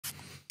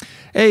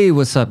Hey,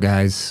 what's up,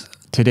 guys?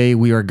 Today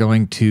we are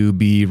going to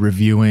be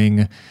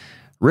reviewing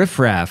Riff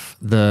Raff,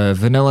 the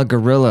Vanilla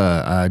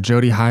Gorilla,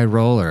 Jody High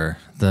Roller,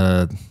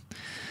 the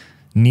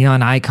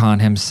neon icon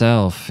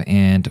himself,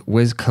 and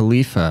WiZ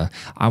KHALiFA.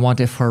 I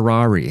want a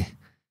Ferrari.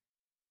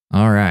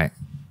 All right,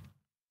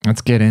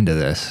 let's get into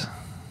this.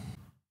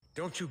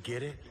 Don't you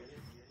get it?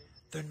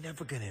 They're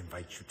never gonna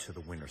invite you to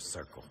the winner's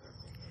circle.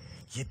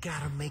 You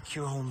gotta make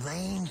your own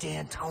lane,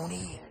 Dan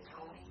Tony.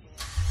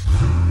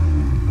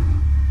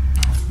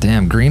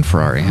 Damn, green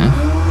Ferrari, huh?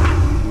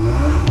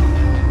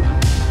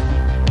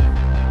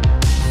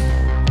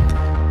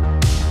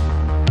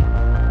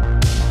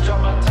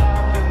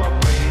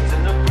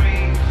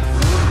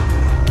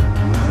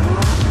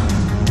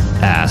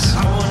 Ass.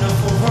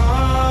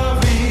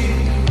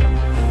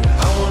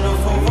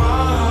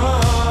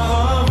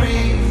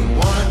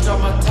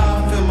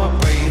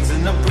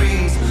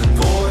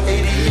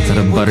 Is that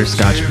a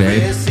butterscotch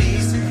babe?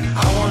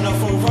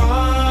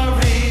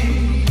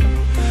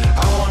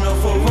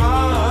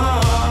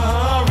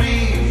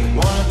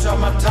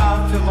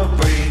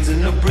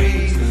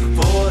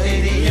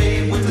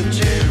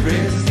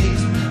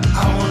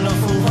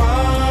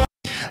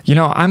 You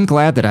know, I'm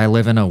glad that I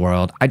live in a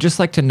world. I just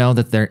like to know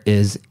that there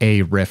is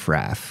a Riff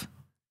Raff.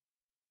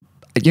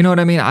 You know what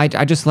I mean? I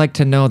just like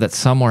to know that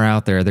somewhere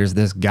out there, there's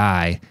this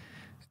guy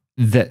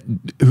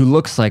who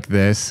looks like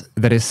this,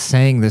 that is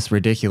saying this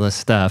ridiculous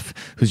stuff,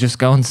 who's just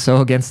going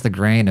so against the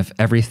grain of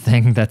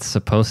everything that's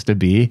supposed to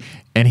be,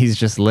 and he's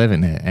just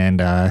living it, and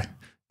that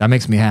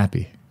makes me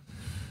happy.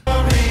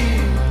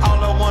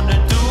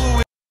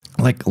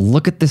 Like,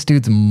 look at this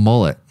dude's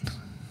mullet.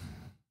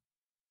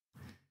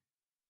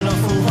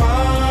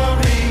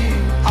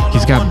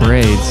 He's got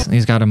braids, and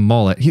he's got a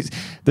mullet.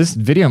 This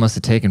video must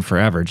have taken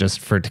forever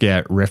just to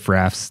get Riff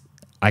Raff's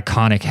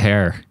iconic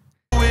hair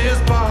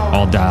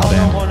all dialed in.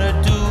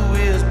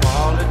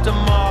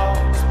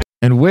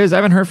 And WiZ, I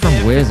haven't heard from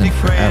WiZ in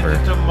forever.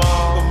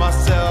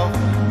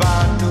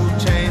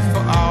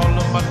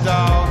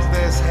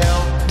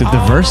 Did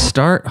the verse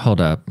start?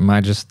 Hold up. Did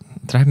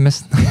I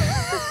miss?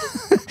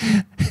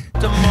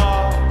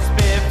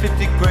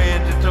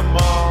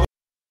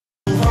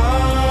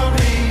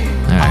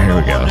 Alright, here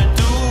we go.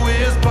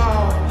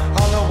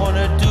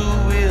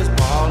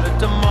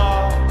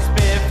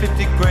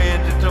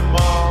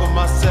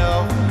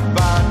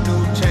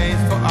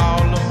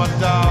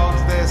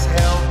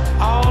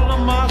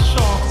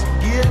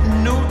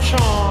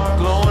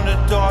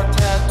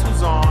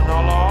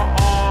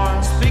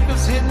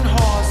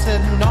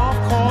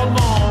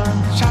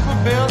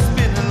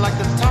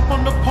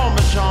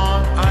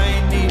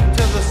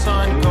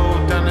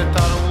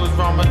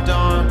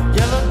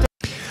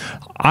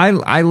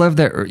 I love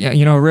that,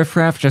 you know, Riff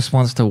Raff just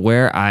wants to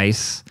wear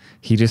ice.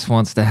 He just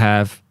wants to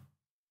hang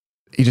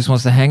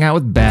out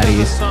with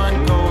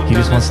baddies. He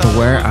just wants to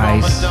wear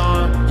ice.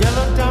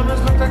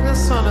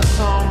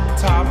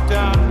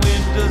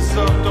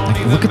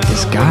 Like, look at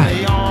this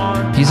guy.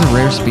 He's a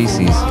rare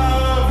species.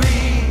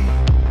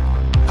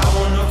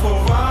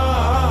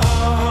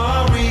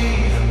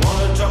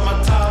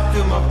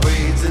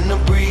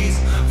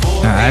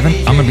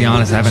 I'm gonna be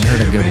honest, I haven't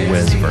heard a good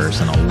WiZ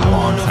verse in a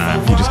long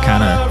time. He just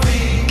kind of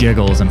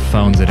giggles and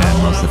phones it in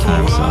most of the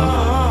time, so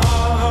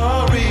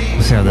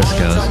we'll see how this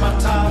goes.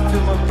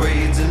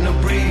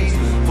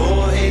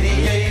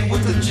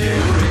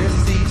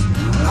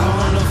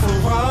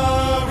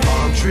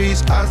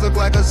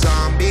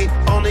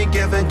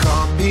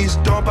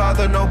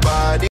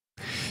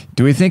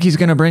 Do we think he's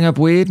gonna bring up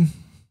weed?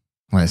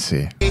 Let's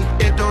see.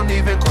 It don't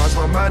even cross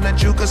my mind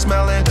that you can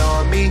smell it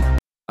on me.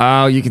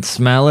 Oh, you can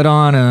smell it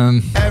on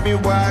him.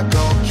 Everywhere I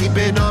go, keep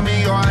it on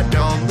me or I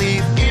don't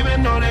leave.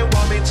 Even though they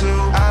want me to,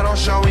 I don't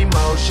show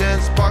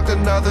emotions. Sparked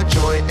another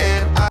joint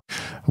and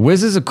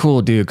WiZ is a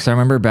cool dude, because I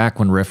remember back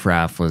when Riff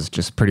Raff was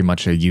just pretty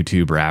much a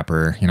YouTube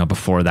rapper, you know,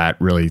 before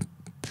that really,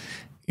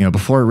 you know,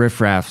 before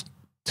Riff Raff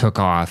took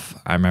off,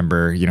 I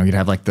remember, you know, he'd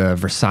have like the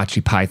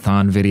Versace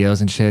Python videos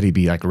and shit. He'd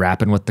be like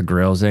rapping with the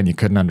grills in, you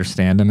couldn't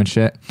understand him and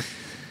shit.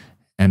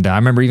 And I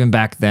remember even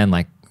back then,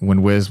 like,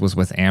 when WiZ was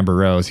with Amber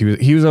Rose,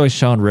 he was always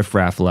showing Riff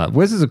Raff love.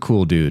 WiZ is a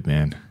cool dude,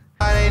 man.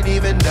 I didn't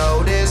even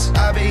notice.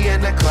 I be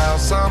in the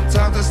clouds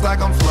sometimes, it's like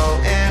I'm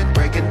floating.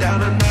 Breaking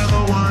down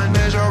another one,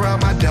 measure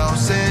out my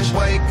dosage.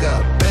 Wake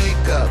up,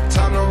 bake up,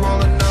 time to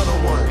roll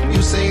another one.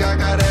 You say I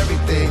got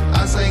everything,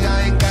 I say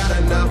I ain't got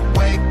enough.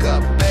 Wake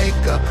up, bake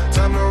up,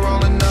 time to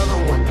roll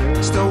another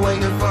one. Still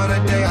waiting for the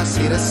day I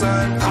see the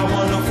sun. I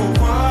want a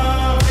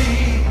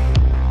Ferrari.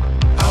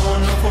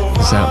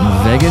 It's out in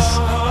Vegas.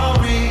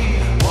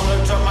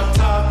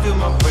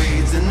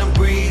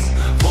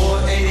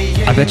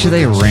 I bet you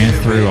they ran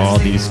through all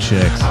these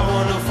chicks.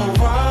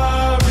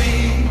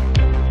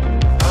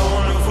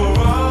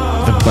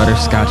 The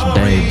butterscotch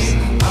babes.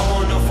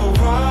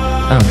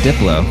 Oh,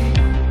 Diplo.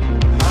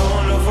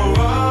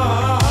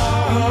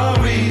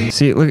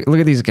 See, look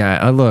at these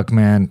guys. Look,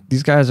 man,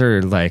 these guys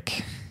are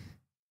like...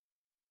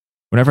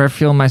 Whenever I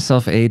feel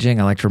myself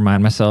aging, I like to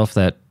remind myself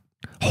that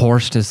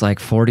Horst is like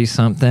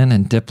 40-something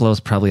and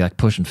Diplo's probably like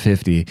pushing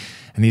 50.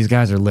 And these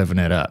guys are living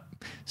it up.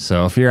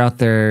 So if you're out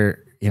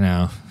there, you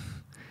know,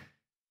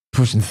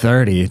 pushing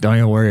 30, don't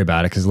even worry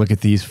about it, because look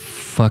at these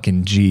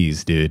fucking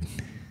G's, dude.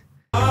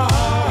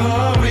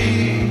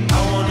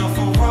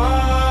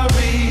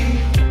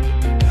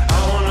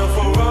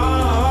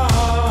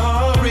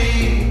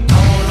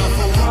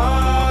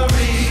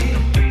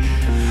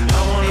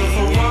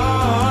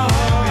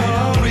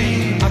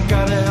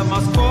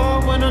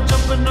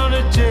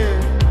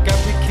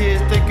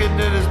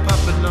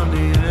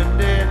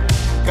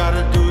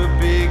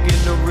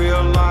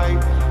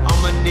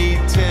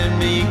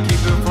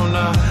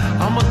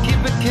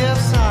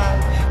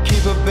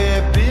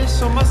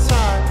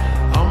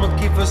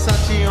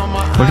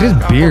 Look at his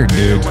beard,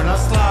 dude.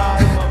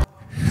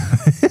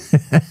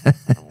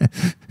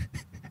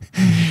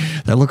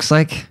 That looks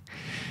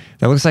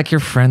like your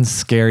friend's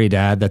scary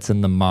dad that's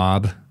in the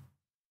mob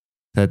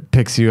that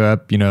picks you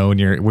up, you know,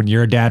 when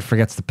your dad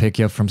forgets to pick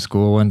you up from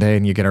school one day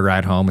and you get a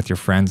ride home with your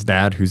friend's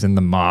dad who's in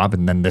the mob,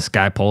 and then this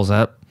guy pulls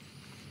up.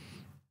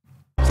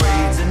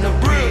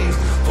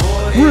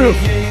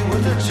 Riff.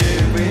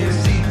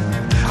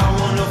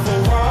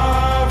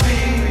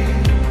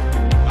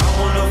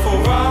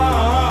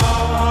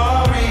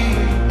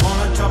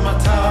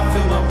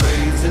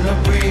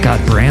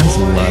 God, brands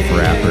love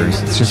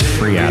rappers. It's just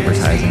free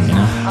advertising, you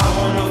know?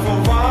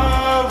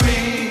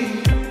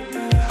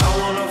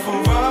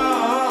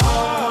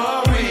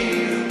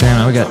 Damn,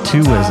 now we got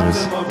 2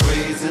 WiZs.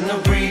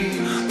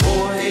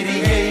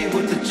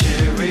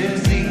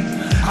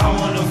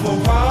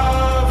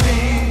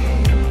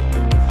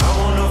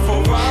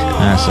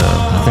 So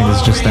I think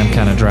it's just them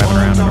kind of driving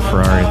around in a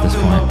Ferrari at this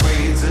point.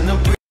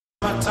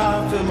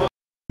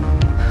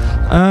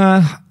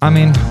 I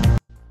mean,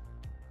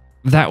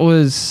 that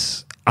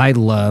was... I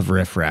love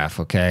Riff Raff,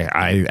 okay?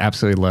 I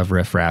absolutely love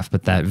Riff Raff,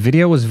 but that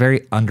video was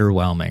very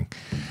underwhelming.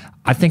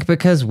 I think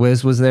because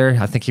WiZ was there,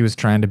 I think he was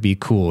trying to be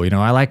cool. You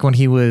know, I like when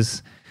he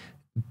was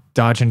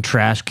dodging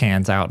trash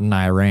cans out in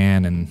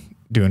Iran and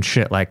doing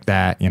shit like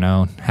that, you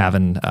know,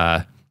 having,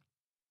 yeah,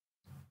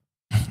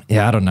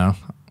 I don't know,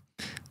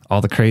 all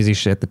the crazy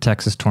shit, the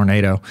Texas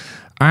tornado.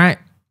 All right,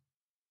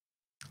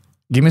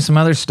 give me some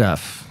other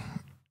stuff.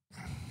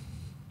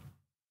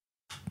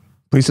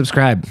 Please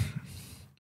subscribe.